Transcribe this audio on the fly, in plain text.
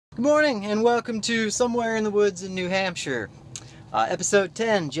Good morning and welcome to Somewhere in the Woods in New Hampshire. Episode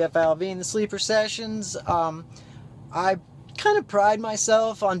 10, Jeff Alvine, The Sleeper Sessions. I kind of pride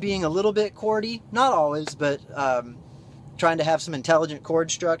myself on being a little bit chordy. Not always, but trying to have some intelligent chord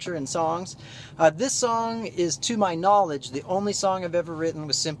structure in songs. This song is, to my knowledge, the only song I've ever written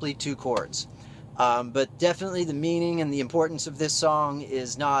with simply 2 chords. But definitely the meaning and the importance of this song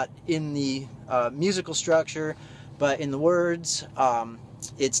is not in the musical structure, but in the words.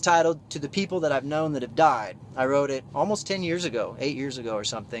 It's titled To the People That I've Known That Have Died. I wrote it almost 10 years ago, 8 years ago or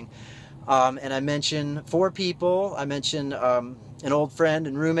something. And I mention 4 people. I mention an old friend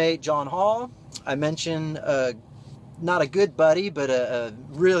and roommate, John Hall. I mention not a good buddy, but a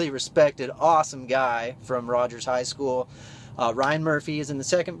really respected, awesome guy from Rogers High School. Ryan Murphy is in the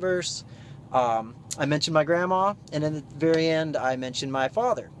second verse. I mention my grandma, and then at the very end I mention my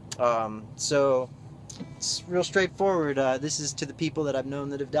father. So it's real straightforward. This is To the People That I've Known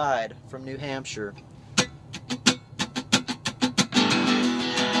That Have Died from New Hampshire.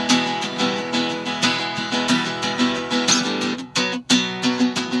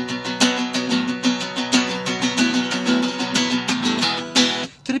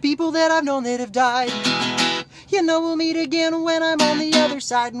 To the people that I've known that have died, you know we'll meet again when I'm on the other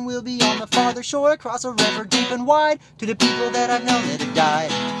side, and we'll be on the farther shore across a river deep and wide. To the people that I've known that have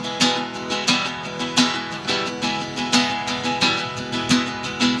died.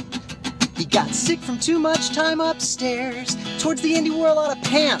 He got sick from too much time upstairs. Towards the end he wore a lot of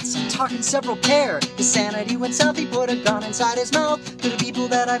pants, I'm talking several pair. His sanity went south, he put a gun inside his mouth. To the people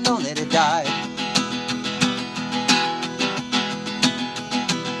that I've known that have died.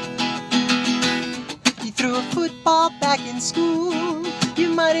 He threw a football back in school. You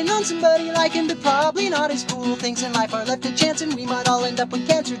might have known somebody like him, but probably not his fool. Things in life are left to chance, and we might all end up with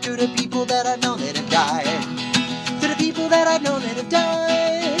cancer. To the people that I've known that have died. To the people that I've known that have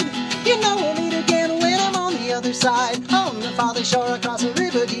died. You know we'll meet again when I'm on the other side, on the farther shore across a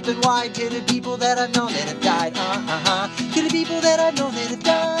river deep and wide. To the people that I've known that have died. To the people that I've known that have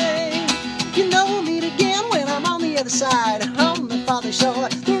died. You know we'll meet again when I'm on the other side, on the farther shore,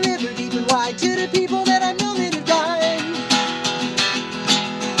 the river deep and wide. To the people that I've known that have died.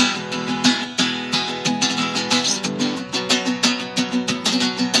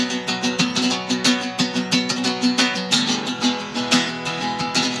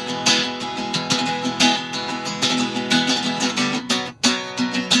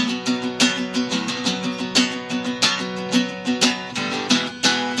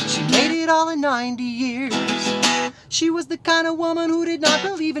 All in 90 years. She was the kind of woman who did not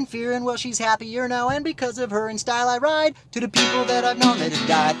believe in fear, and well, she's happier now, and because of her in style I ride. To the people that I've known that have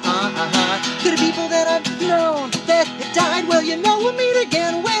died. To the people that I've known that have died. Well, you know we'll meet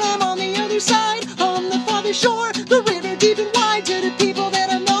again when I'm on the other side, on the farther shore, the river deep and wide. To the people that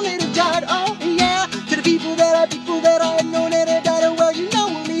I've known that have died. Oh yeah. To the people that I've known that have died. Oh well, you know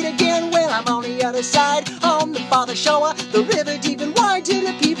we'll meet again when I'm on the other side, on the farther shore, the river deep and wide. To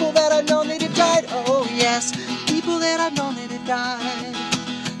the people that I've known that have died. Oh yes, people that I've known that have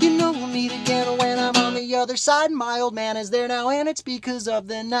died. You know we'll meet again when I'm on the other side. My old man is there now, and it's because of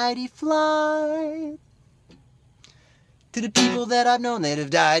the night he flight. To the people that I've known that have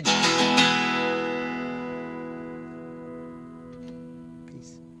died.